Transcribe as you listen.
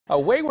A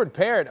wayward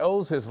parrot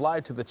owes his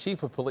life to the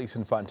chief of police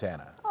in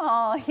Fontana.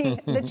 Oh,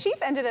 the chief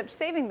ended up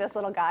saving this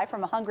little guy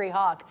from a hungry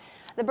hawk.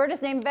 The bird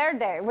is named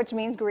Verde, which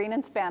means green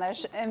in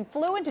Spanish, and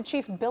flew into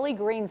Chief Billy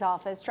Green's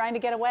office trying to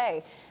get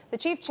away. The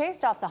chief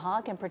chased off the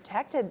hawk and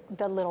protected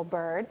the little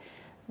bird.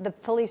 The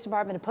police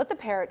department put the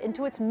parrot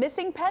into its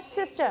missing pet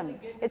system.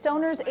 Its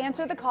owners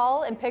answered the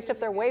call and picked up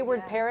their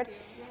wayward parrot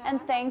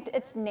and thanked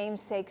its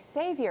namesake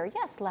savior.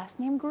 Yes, last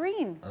name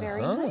Green.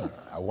 Very nice.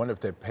 I wonder if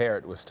that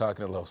parrot was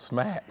talking a little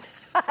smack.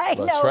 I A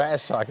little know.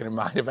 trash talking it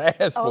might have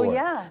asked for. Oh,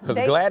 yeah. I was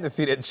glad to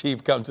see that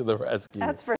chief come to the rescue. That's for